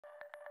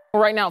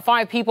Well, right now,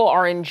 5 people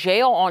are in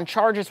jail on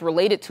charges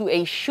related to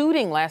a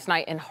shooting last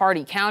night in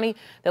Hardee County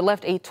that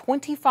left a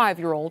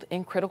 25-year-old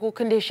in critical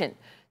condition.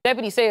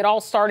 Deputies say it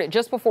all started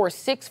just before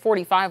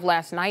 6:45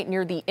 last night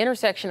near the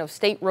intersection of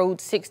State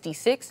Road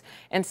 66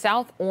 and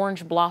South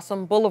Orange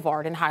Blossom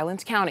Boulevard in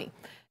Highlands County.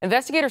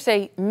 Investigators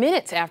say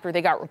minutes after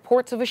they got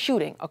reports of a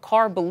shooting, a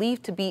car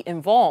believed to be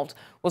involved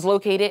was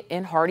located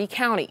in Hardee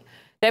County.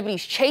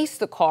 Deputies chased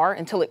the car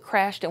until it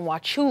crashed in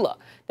Wauchula.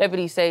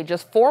 Deputies say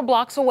just 4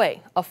 blocks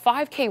away, a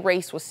 5K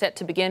race was set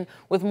to begin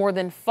with more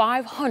than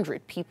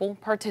 500 people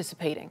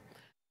participating.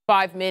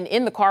 5 men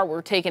in the car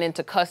were taken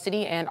into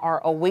custody and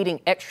are awaiting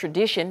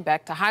extradition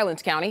back to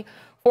Highlands County.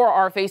 4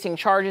 are facing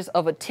charges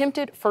of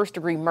attempted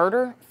first-degree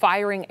murder,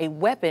 firing a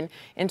weapon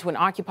into an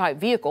occupied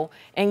vehicle,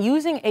 and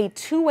using a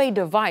two-way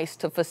device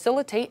to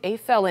facilitate a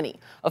felony.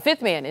 A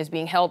 5th man is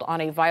being held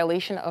on a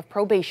violation of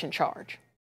probation charge.